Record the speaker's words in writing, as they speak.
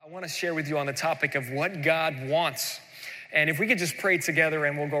I want to share with you on the topic of what God wants. And if we could just pray together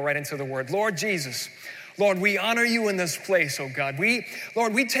and we'll go right into the word. Lord Jesus, Lord, we honor you in this place, oh God.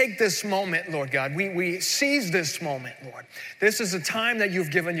 Lord, we take this moment, Lord God. We seize this moment, Lord. This is the time that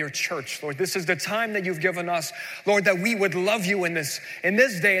you've given your church, Lord. This is the time that you've given us, Lord, that we would love you in this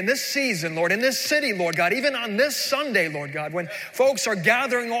day, in this season, Lord, in this city, Lord God, even on this Sunday, Lord God, when folks are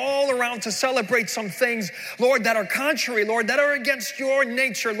gathering all around to celebrate some things, Lord, that are contrary, Lord, that are against your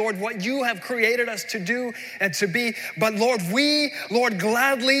nature, Lord, what you have created us to do and to be. But Lord, we, Lord,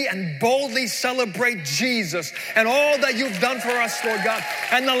 gladly and boldly celebrate Jesus and all that you've done for us, Lord God,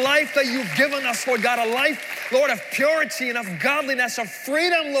 and the life that you've given us, Lord God, a life, Lord, of purity and of godliness, of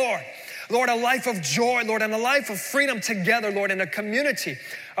freedom, Lord. Lord, a life of joy, Lord, and a life of freedom together, Lord, in a community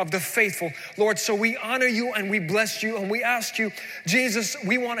of the faithful, Lord. So we honor you and we bless you and we ask you, Jesus,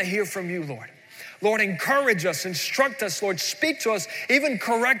 we want to hear from you, Lord. Lord, encourage us, instruct us, Lord, speak to us, even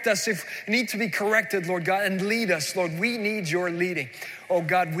correct us if need to be corrected, Lord God, and lead us, Lord. We need your leading. Oh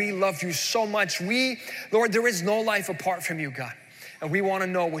God, we love you so much. Lord, there is no life apart from you, God. And we want to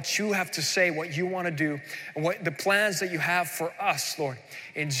know what you have to say, what you want to do, and what the plans that you have for us, Lord.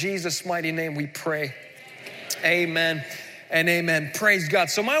 In Jesus' mighty name we pray. Amen and amen. Praise God.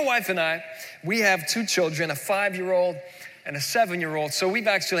 So my wife and I, we have two children, a 5-year-old and a 7-year-old. So we've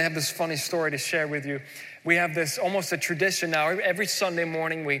actually have this funny story to share with you. We have this almost a tradition now. Every Sunday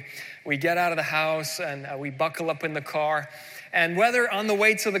morning we get out of the house and we buckle up in the car. And whether on the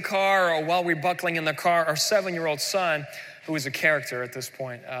way to the car or while we're buckling in the car, our 7-year-old son, who is a character at this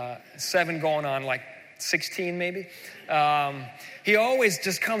point, 7 going on like 16 maybe, he always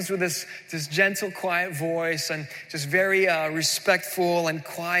just comes with this gentle, quiet voice and just very respectful and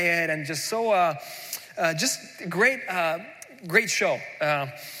quiet and just so just great show.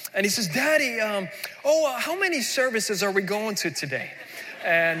 And he says, Daddy, how many services are we going to today?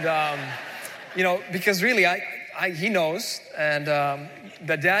 And, because really he knows, and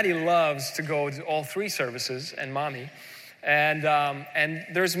that Daddy loves to go to all 3 services, and Mommy. And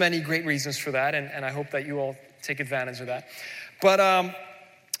there's many great reasons for that, and I hope that you all take advantage of that. But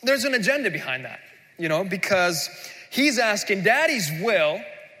there's an agenda behind that, because he's asking Daddy's will,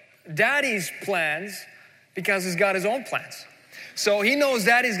 Daddy's plans, because he's got his own plans. So he knows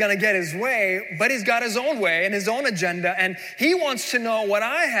Daddy's going to get his way, but he's got his own way and his own agenda, and he wants to know what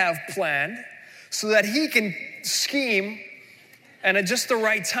I have planned so that he can scheme, and at just the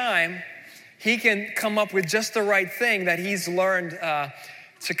right time, he can come up with just the right thing that he's learned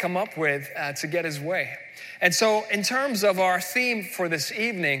to come up with to get his way. And so in terms of our theme for this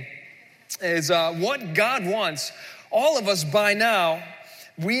evening is what God wants. All of us by now,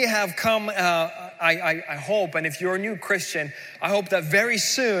 we have come, I hope, and if you're a new Christian, I hope that very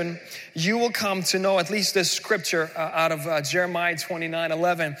soon you will come to know at least this scripture out of Jeremiah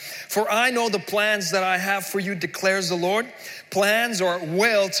 29:11. For I know the plans that I have for you, declares the Lord. Plans or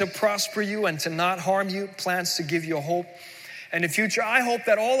will to prosper you and to not harm you. Plans to give you a hope and a future. I hope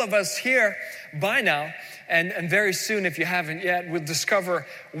that all of us here by now, and very soon, if you haven't yet, will discover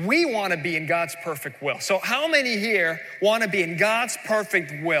we want to be in God's perfect will. So how many here want to be in God's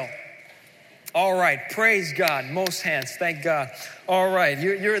perfect will? All right, praise God. Most hands, thank God. All right,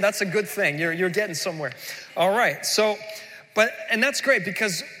 that's a good thing. You're getting somewhere. All right, and that's great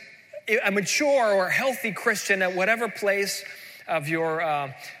because a mature or healthy Christian at whatever place of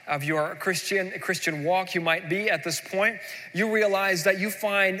your Christian walk you might be at this point, you realize that you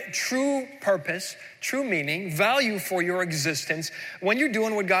find true purpose, true meaning, value for your existence when you're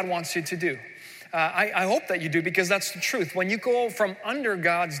doing what God wants you to do. I hope that you do, because that's the truth. When you go from under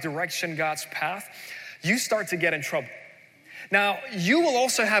God's direction, God's path, you start to get in trouble. Now, you will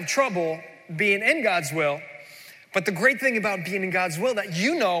also have trouble being in God's will, but the great thing about being in God's will, that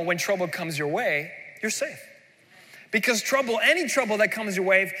when trouble comes your way, you're safe. Because any trouble that comes your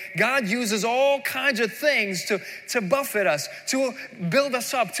way, God uses all kinds of things to buffet us, to build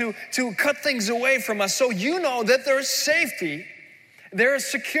us up, to cut things away from us. So you know that there is safety, there is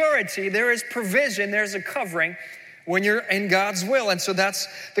security, there is provision, there's a covering when you're in God's will. And so that's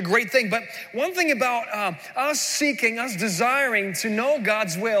the great thing. But one thing about us desiring to know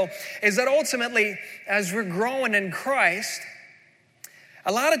God's will is that ultimately, as we're growing in Christ,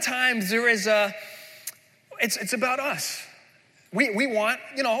 a lot of times it's about us. We want,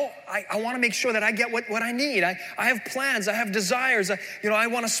 I want to make sure that I get what I need. I have plans, I have desires. I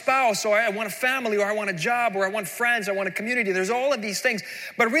want a spouse, or I want a family, or I want a job, or I want friends, I want a community. There's all of these things.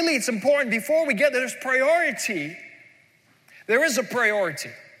 But really it's important, before we get there, there's priority. There is a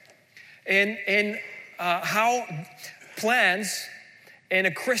priority in how plans in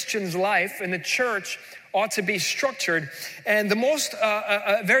a Christian's life, in the church, ought to be structured. And the most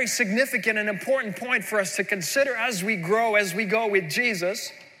very significant and important point for us to consider as we grow, as we go with Jesus,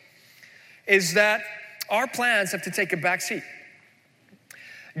 is that our plans have to take a back seat.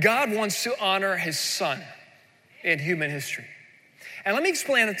 God wants to honor his son in human history. And let me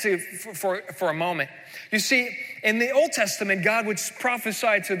explain it to you for a moment. You see, in the Old Testament, God would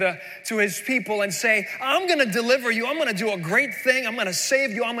prophesy to his people and say, I'm going to deliver you. I'm going to do a great thing. I'm going to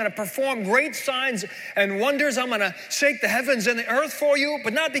save you. I'm going to perform great signs and wonders. I'm going to shake the heavens and the earth for you,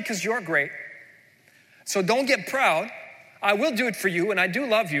 but not because you're great. So don't get proud. I will do it for you, and I do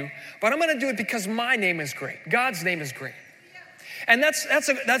love you, but I'm going to do it because my name is great. God's name is great. And that's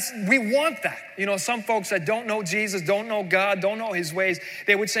we want that. You know, some folks that don't know Jesus, don't know God, don't know his ways,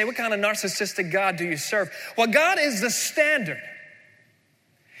 they would say, what kind of narcissistic God do you serve? Well, God is the standard.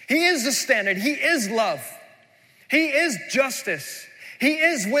 He is the standard. He is love. He is justice. He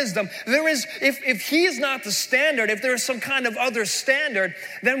is wisdom. There is, if he is not the standard, if there is some kind of other standard,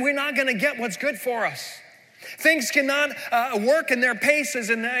 then we're not going to get what's good for us. Things cannot work in their paces,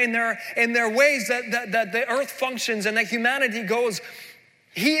 in their ways that the earth functions and that humanity goes.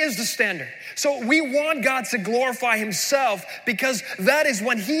 He is the standard. So we want God to glorify himself, because that is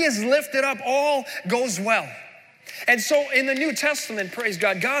when he is lifted up, all goes well. And so in the New Testament, praise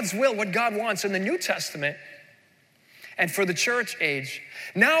God, God's will, what God wants in the New Testament and for the church age,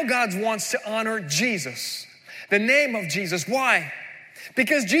 now God wants to honor Jesus, the name of Jesus. Why?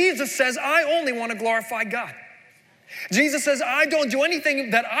 Because Jesus says, I only want to glorify God. Jesus says, I don't do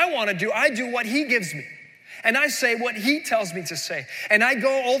anything that I want to do. I do what he gives me. And I say what he tells me to say. And I go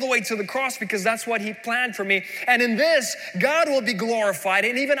all the way to the cross because that's what he planned for me. And in this, God will be glorified.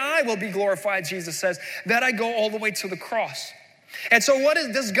 And even I will be glorified, Jesus says, that I go all the way to the cross. And so what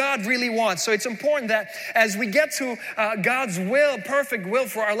does God really want? So it's important that as we get to God's will, perfect will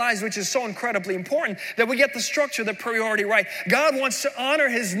for our lives, which is so incredibly important, that we get the structure, the priority right. God wants to honor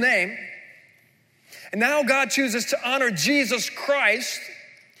his name. And now God chooses to honor Jesus Christ,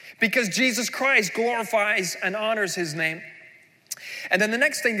 because Jesus Christ glorifies and honors his name. And then the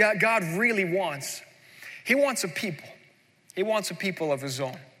next thing God really wants, he wants a people. He wants a people of his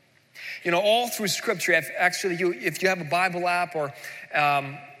own. You know, all through Scripture, if you have a Bible app or,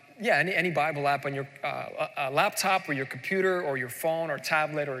 any Bible app on your laptop or your computer or your phone or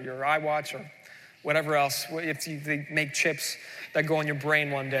tablet or your iWatch or whatever else, if they make chips that go in your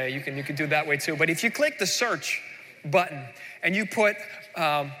brain one day, you can do that way too. But if you click the search button and you put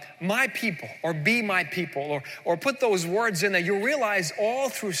my people or be my people or put those words in there, you'll realize all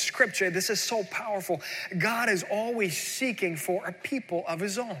through Scripture, this is so powerful. God is always seeking for a people of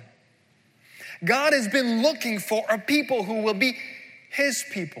his own. God has been looking for a people who will be his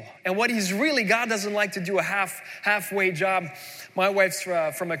people. And what God doesn't like to do a halfway job. My wife's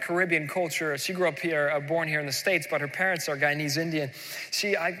from a Caribbean culture. She grew up here, born here in the States, but her parents are Guyanese Indian.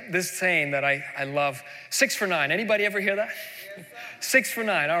 This saying that I love, 6 for 9. Anybody ever hear that? Yes, 6 for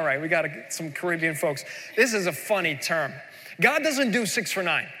 9. All right, we got some Caribbean folks. This is a funny term. God doesn't do 6 for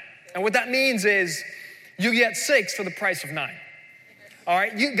 9. And what that means is you get 6 for the price of 9. All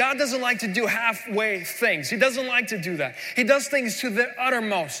right, God doesn't like to do halfway things. He doesn't like to do that. He does things to the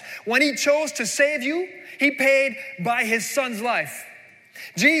uttermost. When he chose to save you, he paid by his son's life.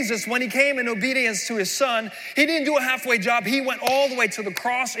 Jesus, when he came in obedience to his son, he didn't do a halfway job. He went all the way to the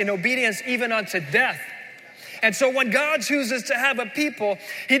cross in obedience, even unto death. And so when God chooses to have a people,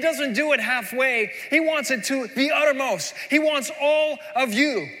 he doesn't do it halfway. He wants it to the uttermost. He wants all of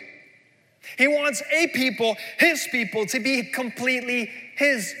you. He wants a people, his people, to be completely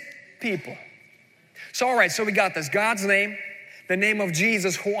his people. So, all right, so we got this. God's name, the name of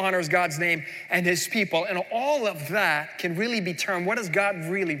Jesus, who honors God's name, and his people. And all of that can really be termed, what does God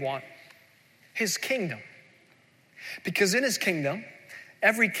really want? His kingdom. Because in his kingdom,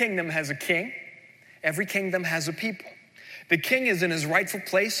 every kingdom has a king. Every kingdom has a people. The king is in his rightful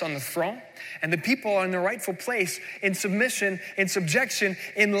place on the throne, and the people are in their rightful place in submission, in subjection,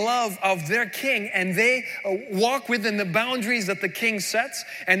 in love of their king. And they walk within the boundaries that the king sets,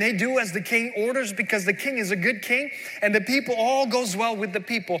 and they do as the king orders, because the king is a good king, and the people, all goes well with the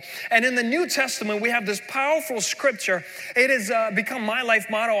people. And in the New Testament, we have this powerful scripture. It has become my life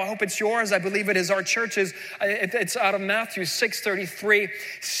motto. I hope it's yours. I believe it is our church's. It's out of Matthew 6:33.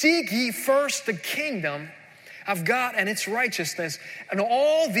 Seek ye first the kingdom of God and its righteousness, and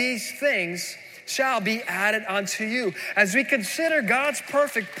all these things shall be added unto you. As we consider God's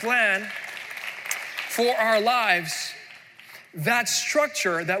perfect plan for our lives, that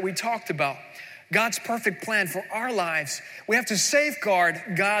structure that we talked about, God's perfect plan for our lives, we have to safeguard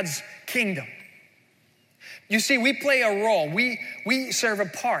God's kingdom. You see, we play a role. We serve a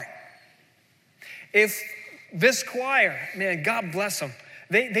part. If this choir, man, God bless them.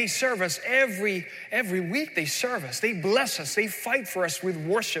 They serve us every week. They serve us. They bless us. They fight for us with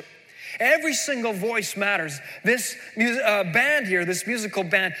worship. Every single voice matters. This band here, this musical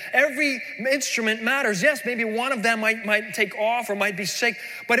band, every instrument matters. Yes, maybe one of them might take off or might be sick,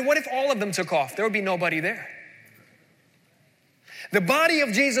 but what if all of them took off? There would be nobody there. The body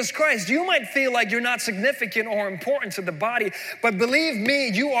of Jesus Christ, you might feel like you're not significant or important to the body, but believe me,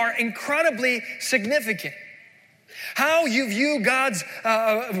 you are incredibly significant. How you view God's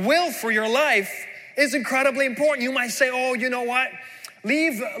will for your life is incredibly important. You might say, oh, you know what?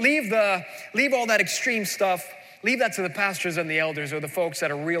 Leave all that extreme stuff. Leave that to the pastors and the elders or the folks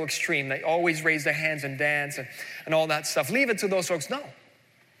that are real extreme. They always raise their hands and dance and all that stuff. Leave it to those folks. No.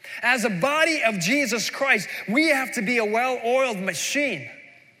 As a body of Jesus Christ, we have to be a well-oiled machine.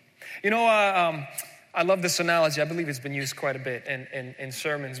 You know, I love this analogy. I believe it's been used quite a bit in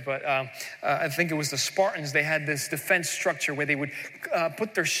sermons, but I think it was the Spartans. They had this defense structure where they would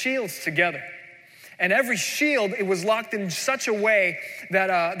put their shields together. And every shield, it was locked in such a way that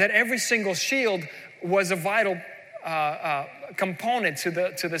every single shield was a vital component to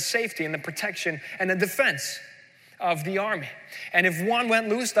the safety and the protection and the defense of the army. And if one went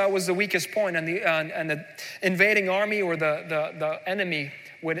loose, that was the weakest point, and the invading army or the enemy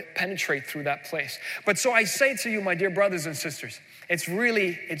would penetrate through that place. But so I say to you, my dear brothers and sisters, it's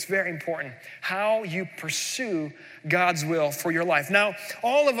very important how you pursue God's will for your life. Now,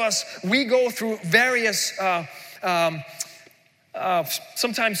 all of us, we go through various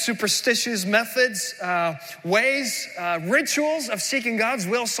sometimes superstitious methods, ways, rituals of seeking God's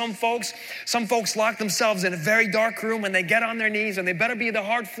will. Some folks lock themselves in a very dark room and they get on their knees, and they better be the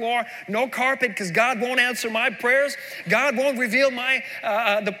hard floor, no carpet, because God won't answer my prayers. God won't reveal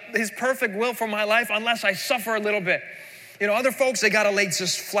His perfect will for my life unless I suffer a little bit. You know, other folks, they got to lay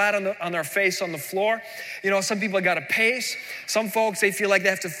just flat on their face on the floor. You know, some people got to pace. Some folks, they feel like they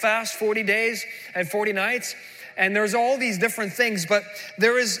have to fast 40 days and 40 nights. And there's all these different things, but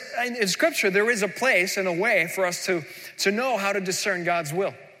there is, in Scripture, there is a place and a way for us to know how to discern God's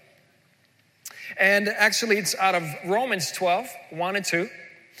will. And actually, it's out of Romans 12, 1 and 2.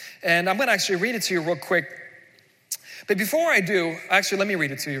 And I'm going to actually read it to you real quick. But before I do, actually, let me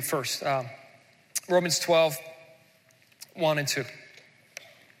read it to you first. Romans 12, 1 and 2.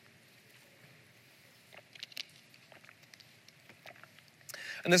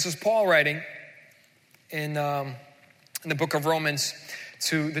 And this is Paul writing in the book of Romans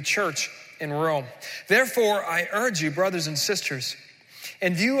to the church in Rome. Therefore, I urge you, brothers and sisters,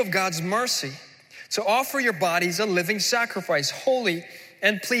 in view of God's mercy, to offer your bodies a living sacrifice, holy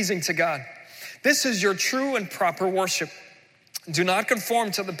and pleasing to God. This is your true and proper worship. Do not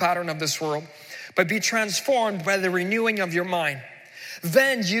conform to the pattern of this world, but be transformed by the renewing of your mind.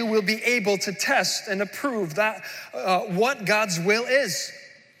 Then you will be able to test and approve that what God's will is,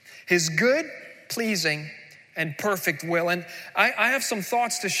 His good, pleasing, and perfect will. And I have some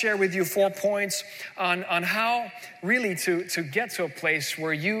thoughts to share with you, 4 points on how really to get to a place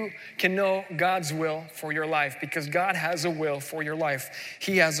where you can know God's will for your life, because God has a will for your life.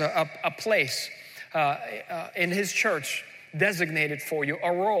 He has a place in His church designated for you,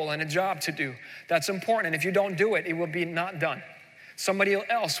 a role and a job to do that's important. And if you don't do it, it will be not done. Somebody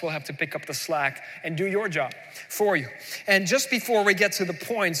else will have to pick up the slack and do your job for you. And just before we get to the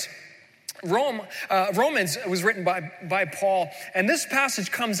points, Romans was written by Paul, and this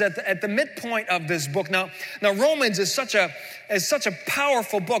passage comes at the midpoint of this book. Now Romans is such a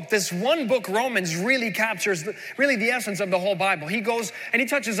powerful book. This one book, Romans, really captures the essence of the whole Bible. He goes and he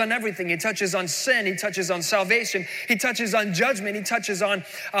touches on everything. He touches on sin. He touches on salvation. He touches on judgment. He touches on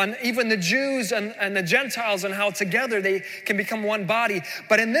even the Jews and the Gentiles and how together they can become one body.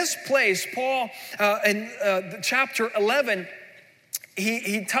 But in this place, Paul, in chapter 11,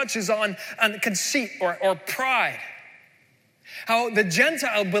 he touches on conceit or pride. How the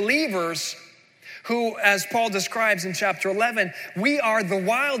Gentile believers, who, as Paul describes in chapter 11, we are the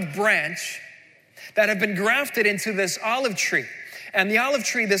wild branch that have been grafted into this olive tree. And the olive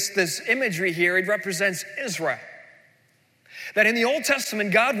tree, this imagery here, it represents Israel. That in the Old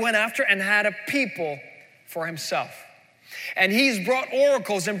Testament, God went after and had a people for Himself. And He's brought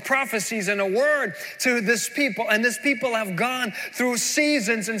oracles and prophecies and a word to this people. And this people have gone through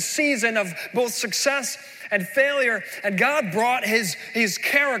seasons and seasons of both success and failure. And God brought His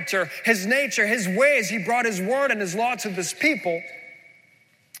character, His nature, His ways. He brought His word and His law to this people.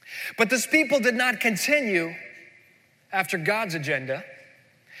 But this people did not continue after God's agenda.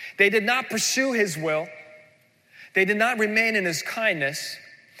 They did not pursue His will. They did not remain in His kindness.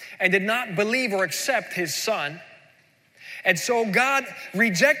 and did not believe or accept his son. And so God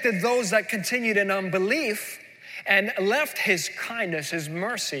rejected those that continued in unbelief and left his kindness, his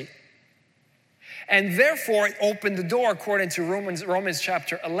mercy. And therefore it opened the door, according to Romans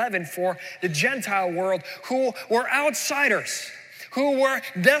chapter 11, for the Gentile world who were outsiders, who were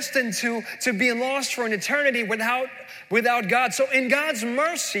destined to be lost for an eternity without God. So in God's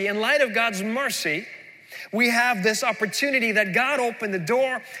mercy, in light of God's mercy, we have this opportunity that God opened the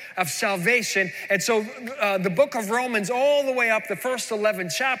door of salvation. And so the book of Romans, all the way up the first 11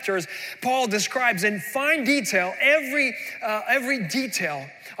 chapters, Paul describes in fine detail every detail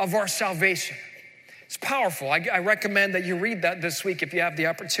of our salvation. It's powerful. I recommend that you read that this week if you have the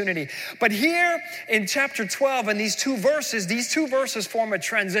opportunity. But here in chapter 12, and these two verses form a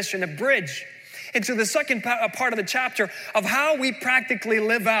transition, a bridge into the second part of the chapter of how we practically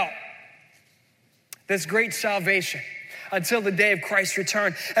live out this great salvation until the day of Christ's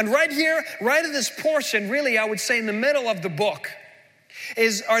return. And right here, right in this portion, really I would say in the middle of the book,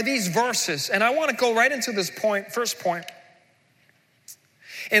 are these verses. And I want to go right into this first point.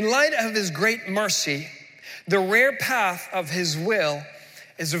 In light of his great mercy, the rare path of his will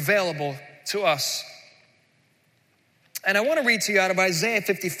is available to us. And I want to read to you out of Isaiah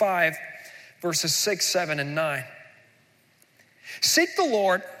 55, verses 6, 7, and 9. Seek the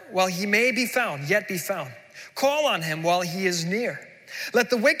Lord while he may be found, yet be found. Call on him while he is near. Let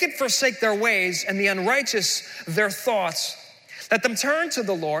the wicked forsake their ways and the unrighteous their thoughts. Let them turn to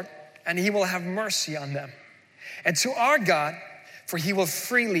the Lord, and he will have mercy on them. And to our God, for he will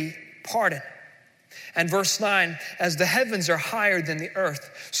freely pardon. And verse 9, as the heavens are higher than the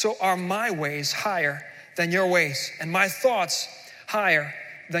earth, so are my ways higher than your ways, and my thoughts higher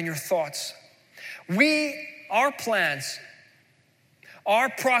than your thoughts. Our plans, our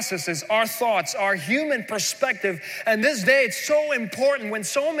processes, our thoughts, our human perspective, and this day it's so important when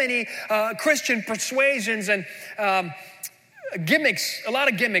so many Christian persuasions and gimmicks, a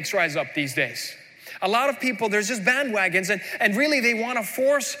lot of gimmicks rise up these days. A lot of people, there's just bandwagons, and really they want to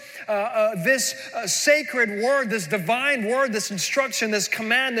force this sacred word, this divine word, this instruction, this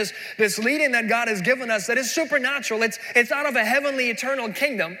command, this leading that God has given us that is supernatural. It's out of a heavenly, eternal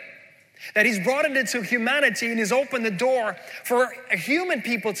kingdom that he's brought it into humanity and he's opened the door for human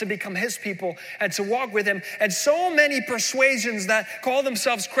people to become his people and to walk with him. And so many persuasions that call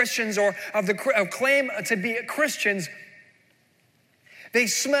themselves Christians or claim to be Christians, they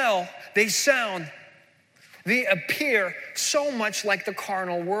smell, they sound, they appear so much like the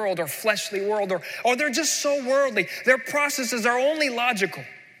carnal world or fleshly world, or they're just so worldly. Their processes are only logical.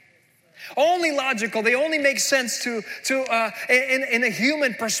 Only logical. They only make sense in a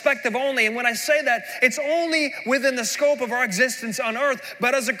human perspective only. And when I say that, it's only within the scope of our existence on earth.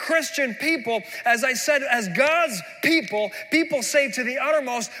 But as a Christian people, as I said, as God's people saved to the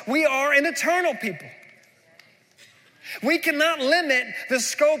uttermost, we are an eternal people. We cannot limit the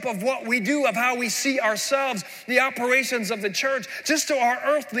scope of what we do, of how we see ourselves, the operations of the church, just to our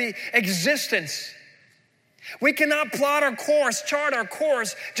earthly existence. We cannot plot our course, chart our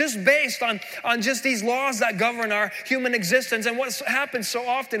course, just based on just these laws that govern our human existence. And what happens so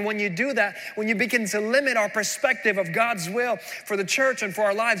often when you do that, when you begin to limit our perspective of God's will for the church and for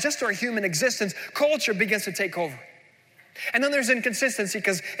our lives, just our human existence, culture begins to take over. And then there's inconsistency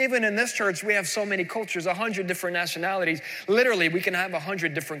because even in this church, we have so many cultures, 100 different nationalities. Literally, we can have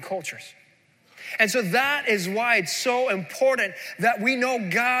 100 different cultures. And so that is why it's so important that we know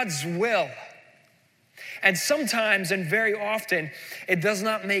God's will. And sometimes and very often, it does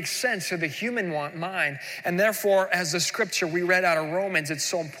not make sense to the human mind. And therefore, as the scripture we read out of Romans, it's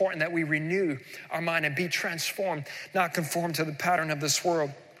so important that we renew our mind and be transformed, not conform to the pattern of this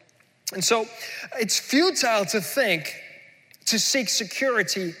world. And so it's futile to seek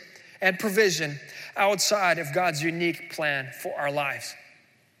security and provision outside of God's unique plan for our lives.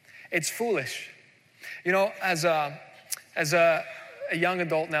 It's foolish. You know, as a young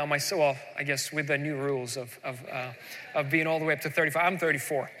adult now, myself, I guess with the new rules of being all the way up to 35. I'm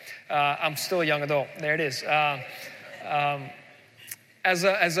 34. I'm still a young adult. There it is. As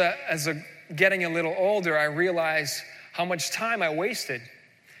a getting a little older, I realized how much time I wasted,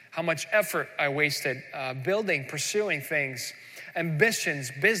 how much effort I wasted building, pursuing things,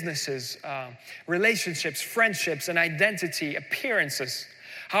 ambitions, businesses, relationships, friendships, and identity, appearances.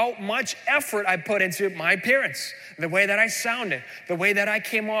 How much effort I put into my appearance, the way that I sounded, the way that I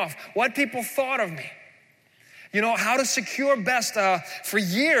came off, what people thought of me. You know, how to secure best. For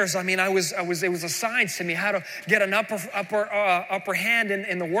years, I mean, it was assigned to me how to get an upper hand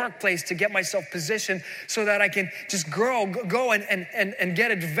in the workplace to get myself positioned so that I can just go and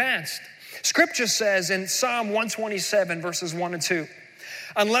get advanced. Scripture says in Psalm 127, verses 1 and 2,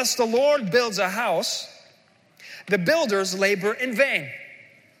 Unless the Lord builds a house, the builders labor in vain.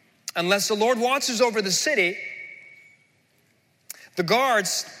 Unless the Lord watches over the city, the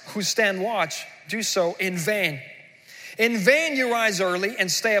guards who stand watch do so in vain. In vain you rise early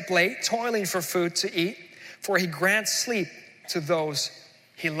and stay up late, toiling for food to eat, for he grants sleep to those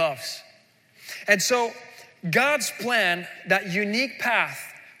he loves. And so God's plan, that unique path,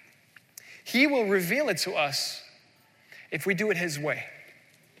 he will reveal it to us if we do it his way.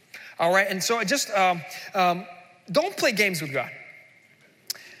 All right, and so just don't play games with God.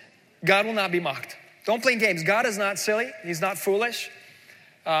 God will not be mocked. Don't play games. God is not silly. He's not foolish.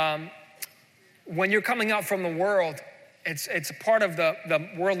 When you're coming out from the world, it's a part of the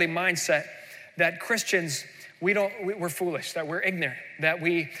worldly mindset that Christians, we're foolish, that we're ignorant, that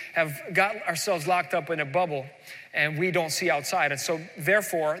we have got ourselves locked up in a bubble and we don't see outside. And so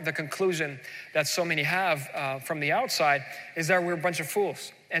therefore, the conclusion that so many have from the outside is that we're a bunch of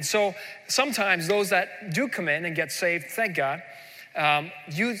fools. And so sometimes those that do come in and get saved, thank God,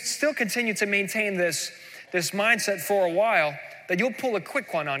 you still continue to maintain this mindset for a while that you'll pull a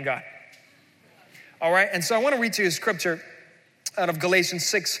quick one on God. All right, and so I want to read to you a scripture out of Galatians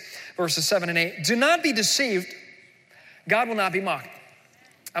 6, verses 7 and 8. Do not be deceived. God will not be mocked.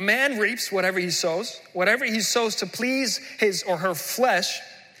 A man reaps whatever he sows to please his or her flesh.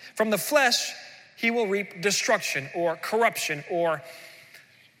 From the flesh, he will reap destruction or corruption or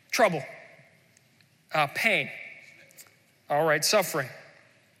trouble, pain. All right, suffering.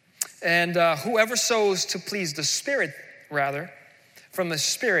 And whoever sows to please the Spirit, from the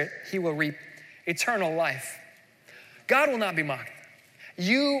Spirit, he will reap eternal life. God will not be mocked.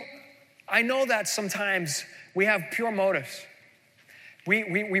 I know that sometimes we have pure motives.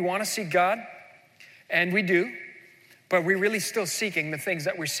 We want to seek God, and we do, but we're really still seeking the things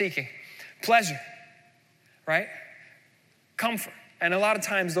that we're seeking. Pleasure, right? Comfort. And a lot of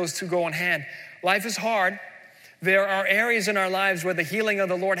times those two go in hand. Life is hard. There are areas in our lives where the healing of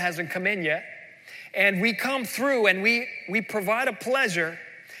the Lord hasn't come in yet. And we come through and we provide a pleasure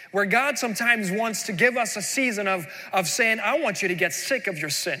where God sometimes wants to give us a season of saying, I want you to get sick of your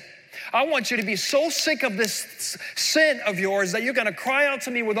sin. I want you to be so sick of this sin of yours that you're going to cry out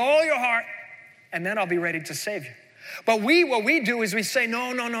to me with all your heart, and then I'll be ready to save you. But what we do is we say,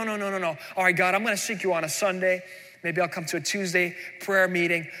 no. All right, God, I'm going to seek you on a Sunday. Maybe I'll come to a Tuesday prayer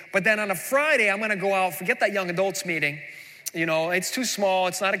meeting. But then on a Friday, I'm going to go out, forget that young adults meeting. You know, it's too small.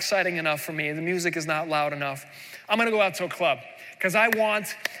 It's not exciting enough for me. The music is not loud enough. I'm going to go out to a club because I want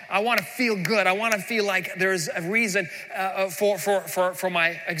to feel good. I want to feel like there's a reason for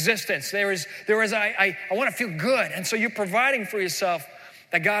my existence. I want to feel good. And so you're providing for yourself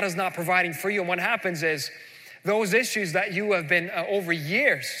that God is not providing for you. And what happens is those issues that you have been over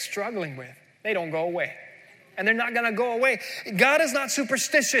years struggling with, they don't go away. And they're not going to go away. God is not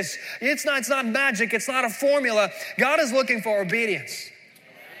superstitious. It's not magic. It's not a formula. God is looking for obedience.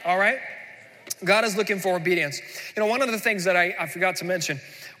 All right? God is looking for obedience. You know, one of the things that I forgot to mention,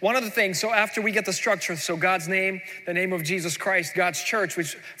 so after we get the structure, so God's name, the name of Jesus Christ, God's church,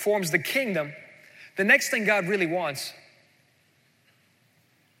 which forms the kingdom, the next thing God really wants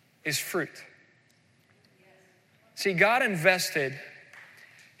is fruit. See, God invested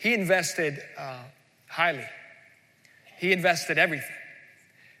highly. He invested everything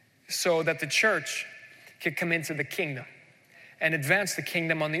so that the church could come into the kingdom and advance the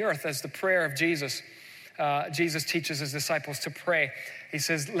kingdom on the earth. As the prayer of Jesus, Jesus teaches his disciples to pray. He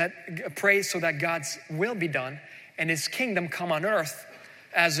says, pray so that God's will be done and his kingdom come on earth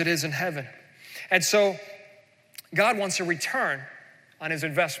as it is in heaven. And so God wants a return on his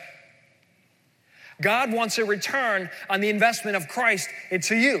investment. God wants a return on the investment of Christ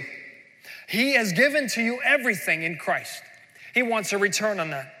into you. He has given to you everything in Christ. He wants a return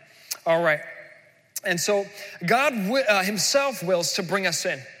on that. All right. And so God himself wills to bring us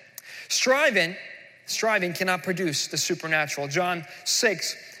in. Striving cannot produce the supernatural. John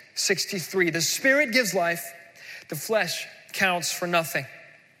 6:63. The Spirit gives life. The flesh counts for nothing.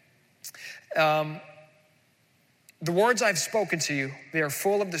 The words I've spoken to you, they are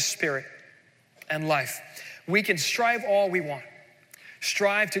full of the Spirit and life. We can strive all we want.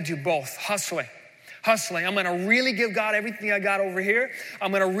 Strive to do both. Hustling. I'm going to really give God everything I got over here. I'm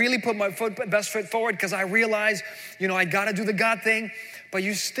going to really put my best foot forward because I realize, I got to do the God thing. But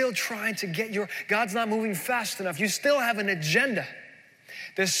you're still trying to get God's not moving fast enough. You still have an agenda.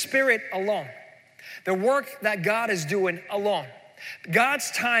 The Spirit alone. The work that God is doing alone.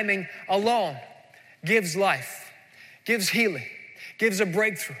 God's timing alone gives life, gives healing, gives a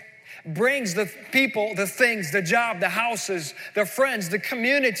breakthrough. Brings the people, the things, the job, the houses, the friends, the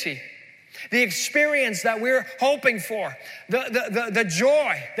community the experience that we're hoping for, the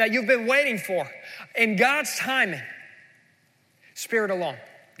joy that you've been waiting for. In God's timing, Spirit alone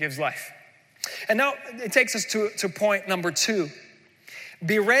gives life. And now it takes us to point number 2.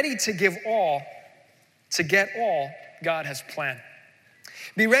 Be ready to give all, to get all God has planned.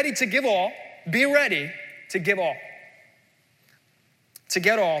 Be ready to give all. Be ready to give all. To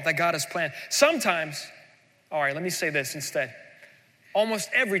get all that God has planned. Sometimes, all right, let me say this instead. Almost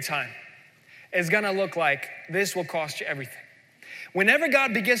every time, it's gonna look like this will cost you everything. Whenever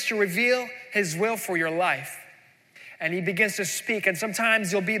God begins to reveal His will for your life, and He begins to speak, and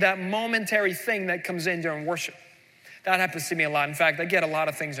sometimes there'll be that momentary thing that comes in during worship. That happens to me a lot. In fact, I get a lot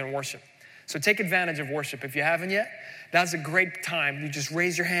of things in worship. So take advantage of worship. If you haven't yet, that's a great time. You just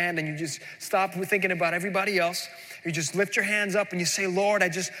raise your hand and you just stop thinking about everybody else. You just lift your hands up and you say, Lord, I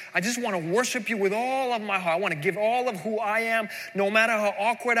just want to worship you with all of my heart. I want to give all of who I am, no matter how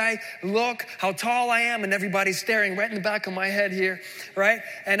awkward I look, how tall I am, and everybody's staring right in the back of my head here, right?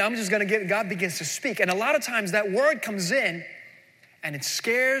 And I'm just going to God begins to speak. And a lot of times that word comes in and it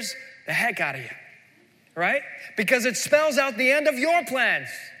scares the heck out of you, right? Because it spells out the end of your plans.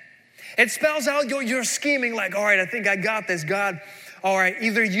 It spells out your scheming like, all right, I think I got this, God. All right,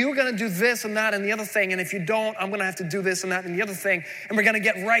 either you're going to do this and that and the other thing, and if you don't, I'm going to have to do this and that and the other thing, and we're going to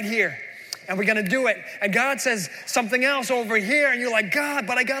get right here, and we're going to do it. And God says something else over here, and you're like, God,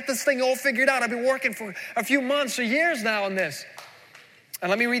 but I got this thing all figured out. I've been working for a few months or years now on this. And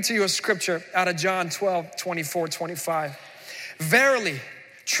let me read to you a scripture out of John 12, 24, 25. Verily,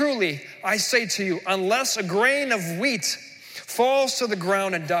 truly, I say to you, unless a grain of wheat falls to the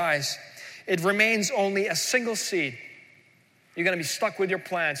ground and dies, it remains only a single seed. You're going to be stuck with your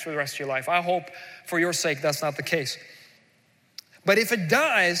plans for the rest of your life. I hope for your sake that's not the case. But if it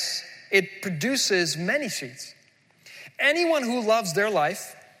dies, it produces many seeds. Anyone who loves their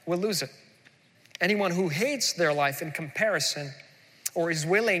life will lose it. Anyone who hates their life in comparison or is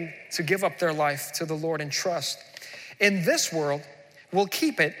willing to give up their life to the Lord in trust in this world will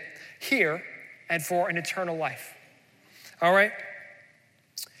keep it here and for an eternal life. All right?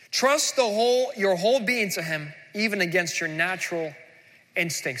 Trust your whole being to Him, even against your natural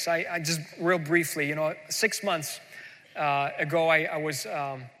instincts. I just real briefly, 6 months ago, I was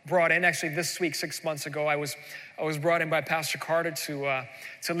brought in. Actually, this week, 6 months ago, I was brought in by Pastor Carter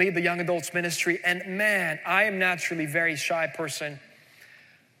to lead the young adults ministry. And man, I am naturally a very shy person.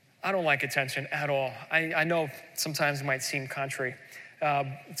 I don't like attention at all. I know sometimes it might seem contrary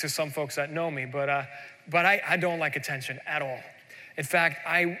to some folks that know me, but I don't like attention at all. In fact,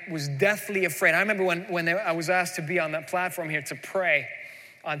 I was deathly afraid. I remember when I was asked to be on that platform here to pray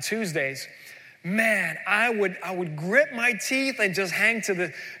on Tuesdays. Man, I would grip my teeth and just hang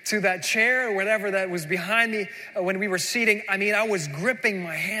to that chair or whatever that was behind me when we were seating. I mean, I was gripping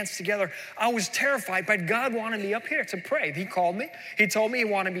my hands together. I was terrified, but God wanted me up here to pray. He called me. He told me He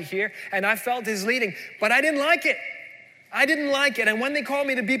wanted me here, and I felt His leading, but I didn't like it. And when they called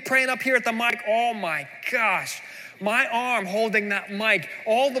me to be praying up here at the mic, oh my gosh, my arm holding that mic,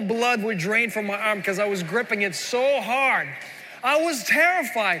 all the blood would drain from my arm because I was gripping it so hard. I was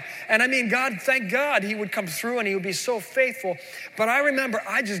terrified. And I mean, God, thank God He would come through and He would be so faithful. But I remember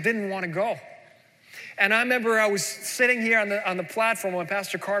I just didn't want to go. And I remember I was sitting here on the platform when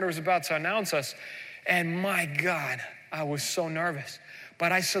Pastor Carter was about to announce us. And my God, I was so nervous.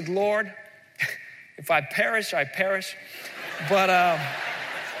 But I said, Lord, if I perish, I perish. But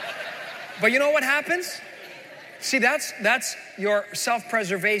you know what happens? See, that's your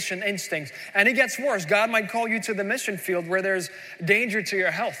self-preservation instincts. And it gets worse. God might call you to the mission field where there's danger to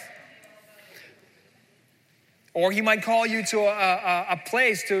your health. Or He might call you to a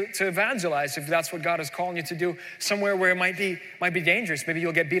place to evangelize, if that's what God is calling you to do, somewhere where it might be dangerous. Maybe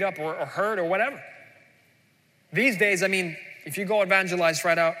you'll get beat up or hurt or whatever. These days, I mean, if you go evangelize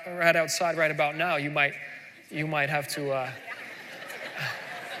right outside right about now, you might have to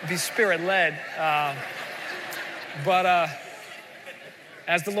be Spirit-led. But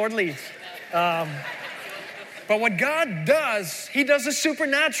as the Lord leads. But what God does, He does the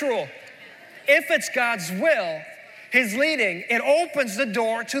supernatural. If it's God's will, His leading, it opens the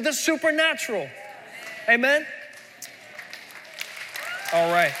door to the supernatural. Amen?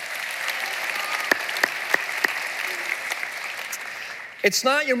 All right. It's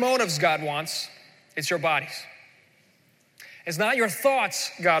not your motives God wants, it's your bodies. It's not your thoughts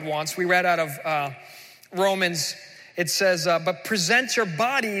God wants. We read out of Romans, it says, but present your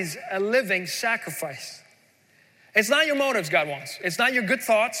bodies a living sacrifice. It's not your motives God wants. It's not your good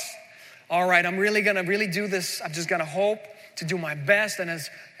thoughts. All right, I'm really going to do this. I'm just going to hope to do my best. And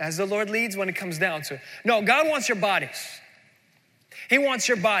as the Lord leads when it comes down to it. No, God wants your bodies. He wants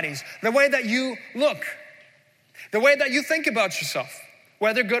your bodies, the way that you look, the way that you think about yourself,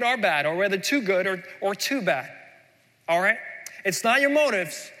 whether good or bad, or whether too good or too bad. All right? It's not your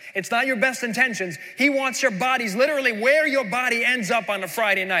motives. It's not your best intentions. He wants your bodies, literally where your body ends up on a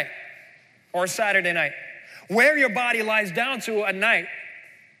Friday night or a Saturday night. Where your body lies down to at night,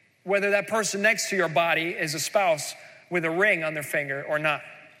 whether that person next to your body is a spouse with a ring on their finger or not.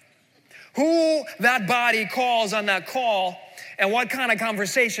 Who that body calls on that call and what kind of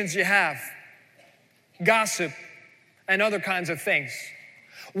conversations you have. Gossip and other kinds of things.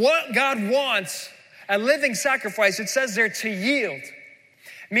 What God wants, a living sacrifice, it says there to yield,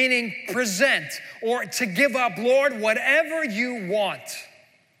 meaning present or to give up, Lord, whatever you want.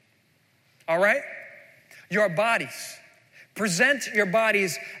 All right? Your bodies. Present your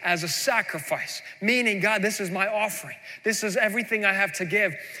bodies as a sacrifice, meaning, God, this is my offering. This is everything I have to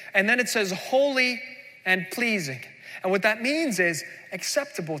give. And then it says holy and pleasing. And what that means is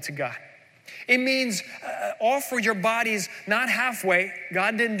acceptable to God. It means offer your bodies not halfway.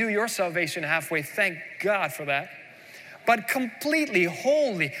 God didn't do your salvation halfway. Thank God for that. But completely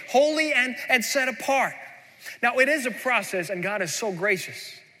holy and set apart. Now, it is a process, and God is so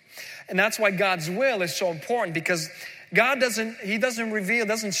gracious. And that's why God's will is so important, because God doesn't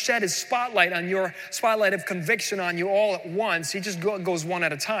shed his spotlight on your spotlight of conviction on you all at once. He just goes one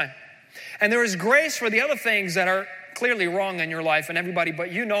at a time. And there is grace for the other things that are clearly wrong in your life, and everybody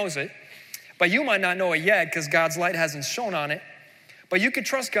but you knows it. But you might not know it yet because God's light hasn't shone on it. But you can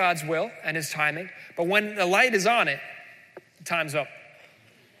trust God's will and his timing. But when the light is on it, time's up.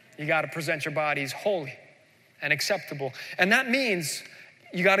 You got to present your bodies holy and acceptable. And that means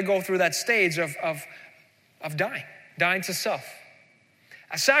you got to go through that stage of dying to self.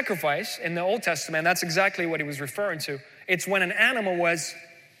 A sacrifice in the Old Testament, that's exactly what he was referring to. It's when an animal was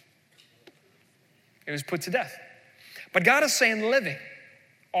put to death. But God is saying living.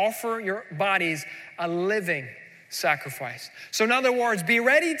 Offer your bodies a living sacrifice. So in other words, be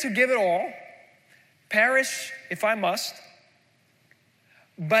ready to give it all, perish if I must,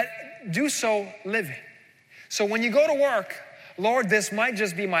 but do so living. So when you go to work, Lord, this might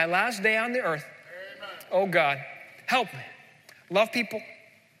just be my last day on the earth. Amen. Oh God, help me. Love people,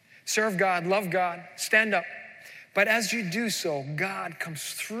 serve God, love God, stand up. But as you do so, God comes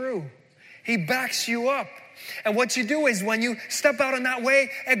through. He backs you up. And what you do is when you step out in that way,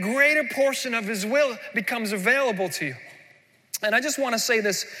 a greater portion of his will becomes available to you. And I just want to say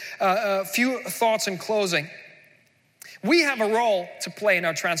this, a few thoughts in closing. We have a role to play in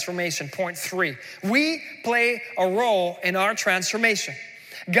our transformation. Point 3. We play a role in our transformation.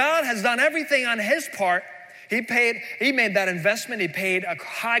 God has done everything on his part. He made that investment. He paid a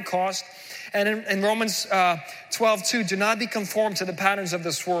high cost. And in Romans 12:2, do not be conformed to the patterns of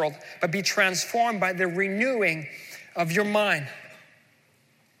this world, but be transformed by the renewing of your mind.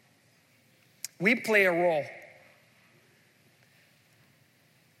 We play a role.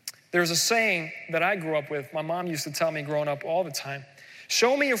 There's a saying that I grew up with. My mom used to tell me growing up all the time,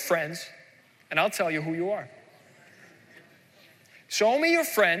 show me your friends and I'll tell you who you are. Show me your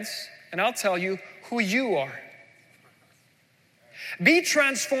friends and I'll tell you who you are. Be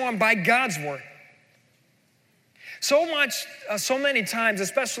transformed by God's word. So many times,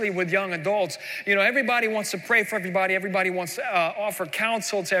 especially with young adults, everybody wants to pray for everybody. Everybody wants to offer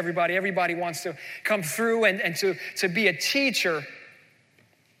counsel to everybody. Everybody wants to come through and to be a teacher.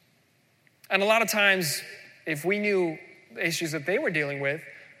 And a lot of times, if we knew the issues that they were dealing with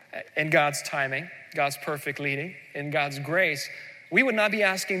in God's timing, God's perfect leading, in God's grace, we would not be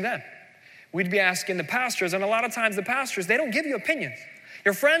asking them. We'd be asking the pastors, and a lot of times the pastors, they don't give you opinions.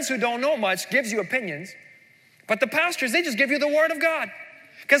 Your friends who don't know much gives you opinions, but the pastors, they just give you the word of God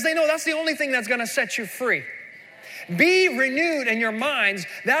because they know that's the only thing that's going to set you free. Be renewed in your minds.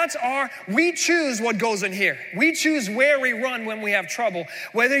 We choose what goes in here. We choose where we run when we have trouble.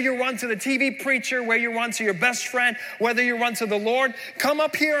 Whether you run to the TV preacher, whether you run to your best friend, whether you run to the Lord, come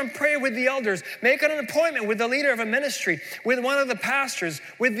up here and pray with the elders. Make an appointment with the leader of a ministry, with one of the pastors,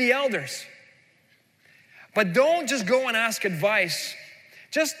 with the elders. But don't just go and ask advice.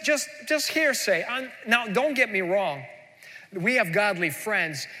 Just hearsay. Now, don't get me wrong. We have godly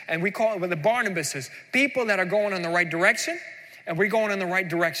friends, and we call it the Barnabases, people that are going in the right direction, and we're going in the right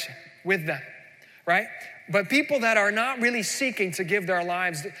direction with them, right? But people that are not really seeking to give their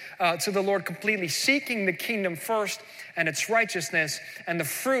lives to the Lord completely, seeking the kingdom first and its righteousness and the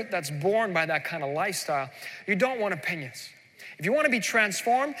fruit that's born by that kind of lifestyle, you don't want opinions. If you want to be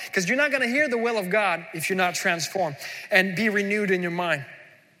transformed, because you're not going to hear the will of God if you're not transformed, and be renewed in your mind.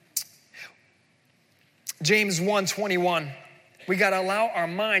 James 1:21, we got to allow our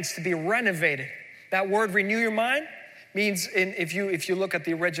minds to be renovated. That word, renew your mind, means, if you look at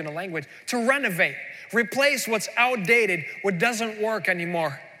the original language, to renovate, replace what's outdated, what doesn't work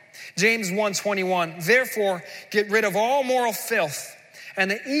anymore. James 1:21, therefore get rid of all moral filth and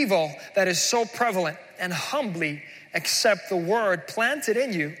the evil that is so prevalent, and humbly accept the word planted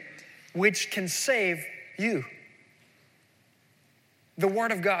in you, which can save you. The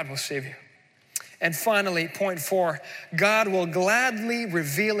word of God will save you. And finally, point 4, God will gladly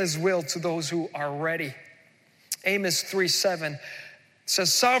reveal his will to those who are ready. Amos 3:7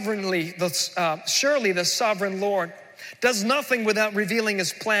 says, surely the sovereign Lord does nothing without revealing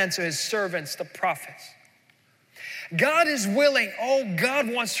his plan to his servants, the prophets. God is willing. Oh, God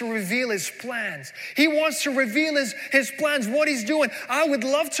wants to reveal his plans. He wants to reveal his plans, what he's doing. I would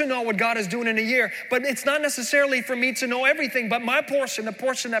love to know what God is doing in a year, but it's not necessarily for me to know everything, but my portion, the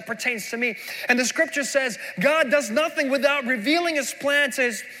portion that pertains to me. And the scripture says, God does nothing without revealing his plan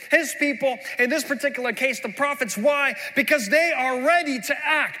to his people. In this particular case, the prophets. Why? Because they are ready to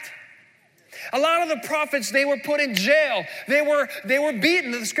act. A lot of the prophets, they were put in jail. They were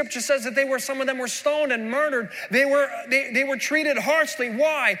beaten. The scripture says that some of them were stoned and murdered. They were treated harshly.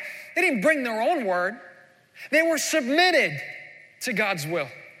 Why? They didn't bring their own word. They were submitted to God's will.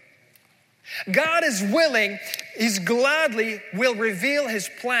 God is willing. He's gladly will reveal his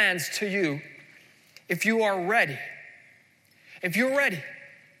plans to you if you are ready. If you're ready.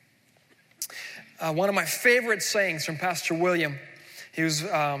 One of my favorite sayings from Pastor William, he was...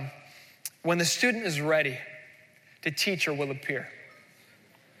 when the student is ready, the teacher will appear.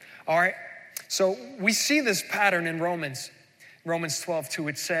 All right? So we see this pattern in Romans 12:2.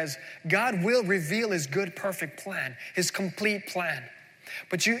 It says, God will reveal his good, perfect plan, his complete plan.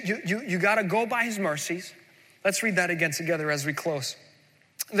 But you got to go by his mercies. Let's read that again together as we close.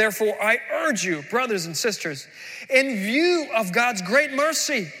 Therefore, I urge you, brothers and sisters, in view of God's great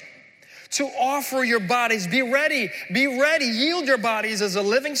mercy, to offer your bodies. Be ready, yield your bodies as a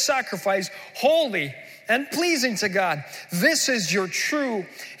living sacrifice, holy and pleasing to God. This is your true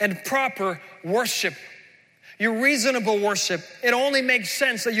and proper worship, your reasonable worship. It only makes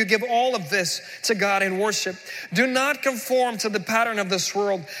sense that you give all of this to God in worship. Do not conform to the pattern of this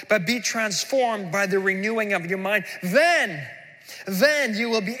world, but be transformed by the renewing of your mind. Then you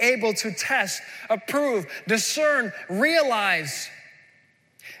will be able to test, approve, discern, realize,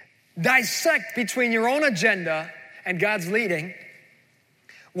 dissect between your own agenda and God's leading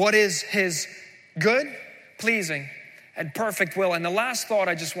what is his good, pleasing, and perfect will. And the last thought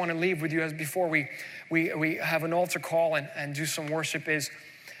I just want to leave with you as before we have an altar call and do some worship is,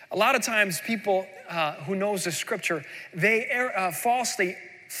 a lot of times people who knows the scripture, they falsely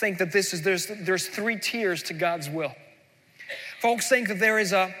think that there's 3 tiers to God's will. Folks think that there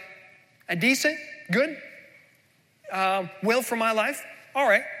is a decent, good will for my life. All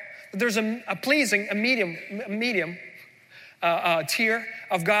right. There's a pleasing, a medium tier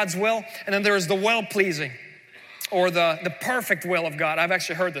of God's will, and then there is the well-pleasing or the perfect will of God. I've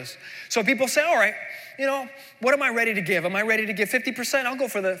actually heard this. So people say, all right, what am I ready to give? Am I ready to give 50%? I'll go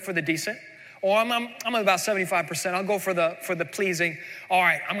for the decent. Or I'm about 75%. I'll go for the pleasing. All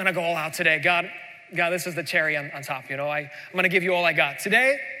right, I'm going to go all out today. God, this is the cherry on top. I'm going to give you all I got.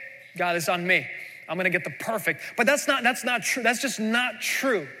 Today, God, it's on me. I'm going to get the perfect. But that's not true. That's just not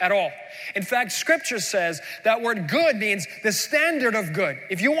true at all. In fact, scripture says that word good means the standard of good.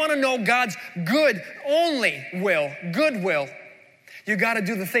 If you want to know God's good only will, good will, you got to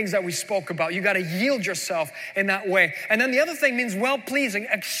do the things that we spoke about. You got to yield yourself in that way. And then the other thing means well-pleasing,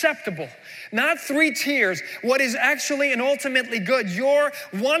 acceptable. Not 3 tiers. What is actually and ultimately good. Your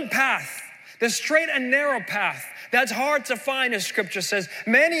one path, the straight and narrow path. That's hard to find, as scripture says.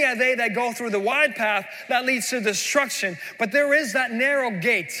 Many are they that go through the wide path that leads to destruction. But there is that narrow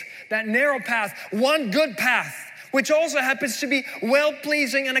gate, that narrow path, one good path, which also happens to be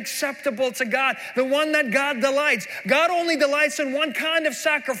well-pleasing and acceptable to God, the one that God delights. God only delights in one kind of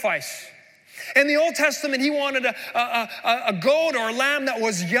sacrifice. In the Old Testament, he wanted a goat or a lamb that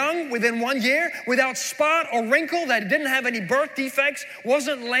was young within 1 year, without spot or wrinkle, that didn't have any birth defects,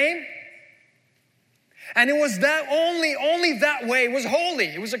 wasn't lame. And it was that only that way was holy.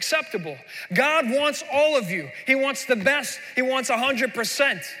 It was acceptable. God wants all of you. He wants the best. He wants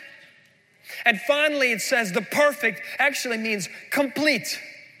 100%. And finally, it says the perfect actually means complete.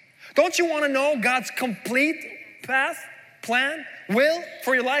 Don't you want to know God's complete path, plan, will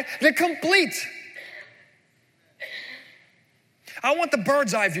for your life? The complete. I want the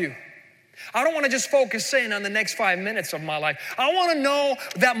bird's eye view. I don't want to just focus in on the next 5 minutes of my life. I want to know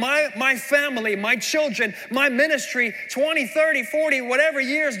that my family, my children, my ministry, 20, 30, 40, whatever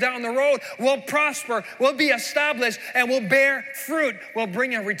years down the road will prosper, will be established, and will bear fruit, will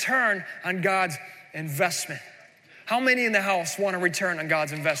bring a return on God's investment. How many in the house want to return on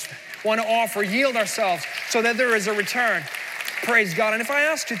God's investment? Want to offer, yield ourselves so that there is a return? Praise God. And if I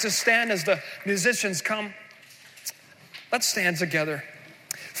ask you to stand as the musicians come, let's stand together.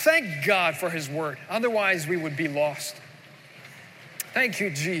 Thank God for his word. Otherwise, we would be lost. Thank you,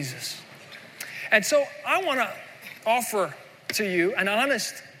 Jesus. And so I want to offer to you an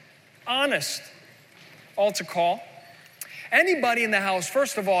honest altar call. Anybody in the house,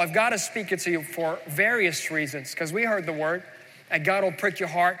 first of all, I've got to speak it to you for various reasons, because we heard the word, and God will prick your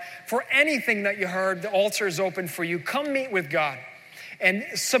heart. For anything that you heard, the altar is open for you. Come meet with God and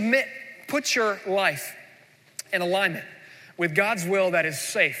submit, put your life in alignment with God's will that is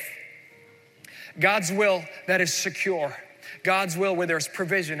safe, God's will that is secure, God's will where there's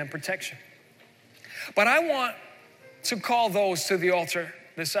provision and protection. But I want to call those to the altar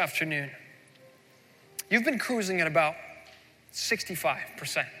this afternoon. You've been cruising at about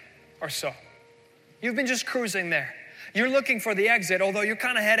 65% or so. You've been just cruising there. You're looking for the exit, although you're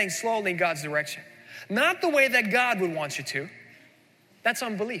kind of heading slowly in God's direction. Not the way that God would want you to. That's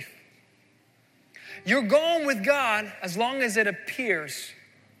unbelief. You're going with God as long as it appears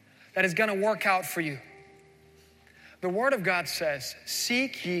that it's going to work out for you. The Word of God says,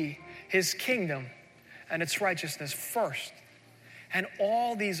 seek ye his kingdom and its righteousness first, and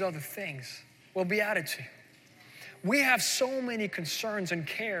all these other things will be added to you. We have so many concerns and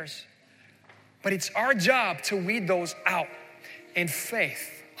cares, but it's our job to weed those out in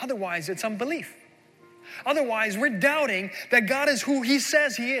faith. Otherwise, it's unbelief. Otherwise, we're doubting that God is who he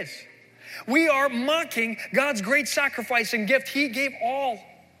says he is. We are mocking God's great sacrifice and gift. He gave all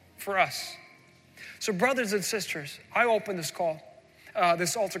for us. So brothers and sisters, I open this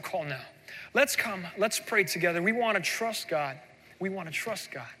altar call now. Let's come, let's pray together. We want to trust God. We want to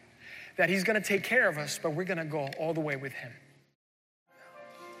trust God that he's going to take care of us, but we're going to go all the way with him.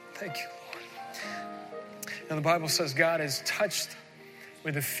 Thank you, Lord. And the Bible says God is touched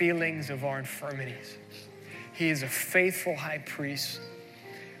with the feelings of our infirmities. He is a faithful high priest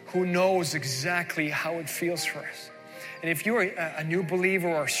who knows exactly how it feels for us. And if you're a new believer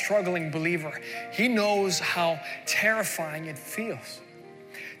or a struggling believer, he knows how terrifying it feels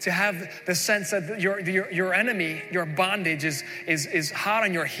to have the sense that your enemy, your bondage is hot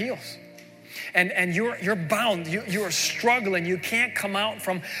on your heels. And you're bound, you're struggling. You can't come out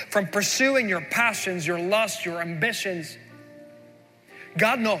from pursuing your passions, your lust, your ambitions.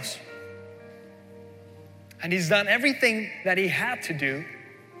 God knows. And he's done everything that he had to do.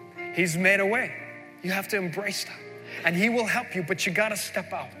 He's made a way. You have to embrace that. And he will help you, but you got to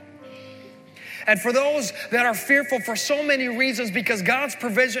step out. And for those that are fearful for so many reasons because God's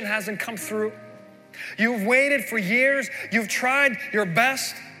provision hasn't come through, you've waited for years, you've tried your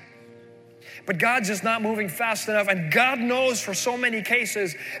best, but God's just not moving fast enough. And God knows for so many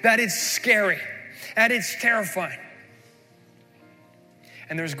cases that it's scary and it's terrifying.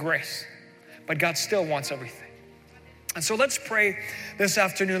 And there's grace, but God still wants everything. And so let's pray this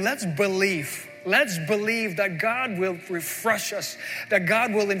afternoon. Let's believe that God will refresh us, that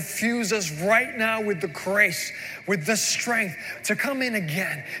God will infuse us right now with the grace, with the strength to come in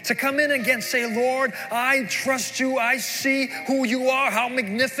again, say, Lord, I trust you. I see who you are, how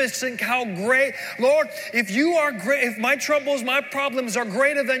magnificent, how great. Lord, if you are great, if my troubles, my problems are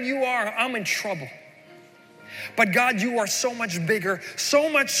greater than you are, I'm in trouble. But God, you are so much bigger, so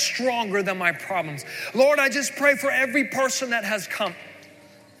much stronger than my problems. Lord, I just pray for every person that has come.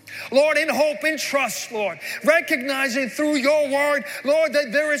 Lord, in hope, in trust, Lord, recognizing through your word, Lord,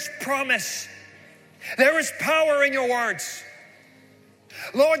 that there is promise. There is power in your words.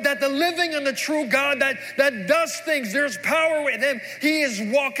 Lord, that the living and the true God that does things, there's power with him. He is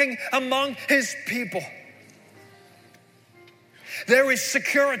walking among his people. There is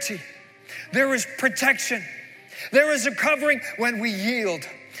security. There is protection. There is a covering when we yield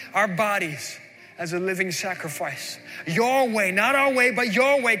our bodies as a living sacrifice. Your way, not our way, but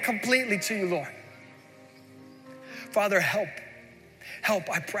your way completely to you, Lord. Father, help.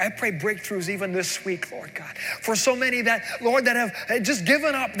 I pray breakthroughs even this week, Lord God. For so many that, Lord, that have just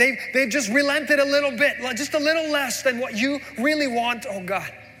given up. They've just relented a little bit, just a little less than what you really want, oh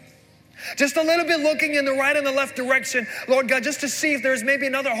God. Just a little bit looking in the right and the left direction, Lord God, just to see if there's maybe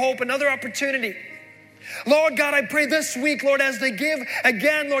another hope, another opportunity. Lord God, I pray this week, Lord, as they give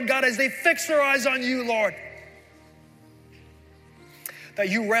again, Lord God, as they fix their eyes on you, Lord, that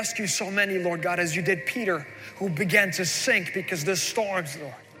you rescue so many, Lord God, as you did Peter, who began to sink because the storms,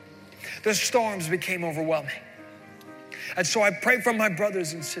 Lord, the storms became overwhelming. And so I pray for my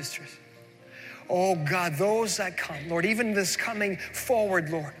brothers and sisters. Oh God, those that come, Lord, even this coming forward,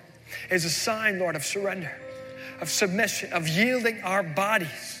 Lord, is a sign, Lord, of surrender, of submission, of yielding our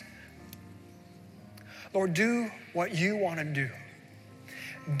bodies. Lord, do what you want to do.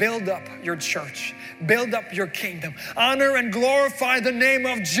 Build up your church. Build up your kingdom. Honor and glorify the name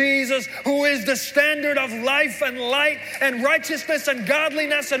of Jesus, who is the standard of life and light and righteousness and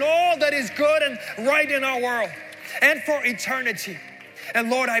godliness and all that is good and right in our world and for eternity. And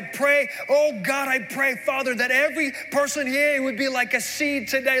Lord, I pray, oh God, I pray, Father, that every person here would be like a seed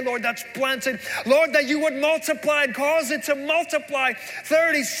today, Lord, that's planted. Lord, that you would multiply and cause it to multiply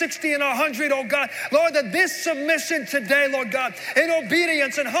 30, 60, and 100, oh God. Lord, that this submission today, Lord God, in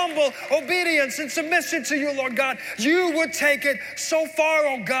obedience and humble obedience and submission to you, Lord God, you would take it so far,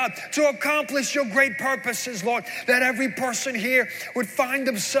 oh God, to accomplish your great purposes, Lord, that every person here would find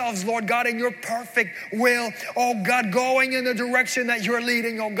themselves, Lord God, in your perfect will, oh God, going in the direction that you're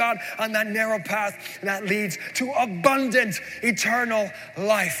leading, oh God, on that narrow path that leads to abundant eternal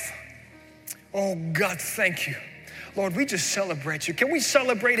life. Oh God, thank you. Lord, we just celebrate you. Can we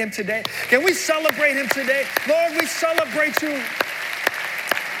celebrate him today? Can we celebrate him today? Lord, we celebrate you.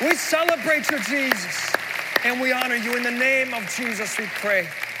 We celebrate you, Jesus. And we honor you. In the name of Jesus, we pray.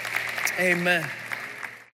 Amen.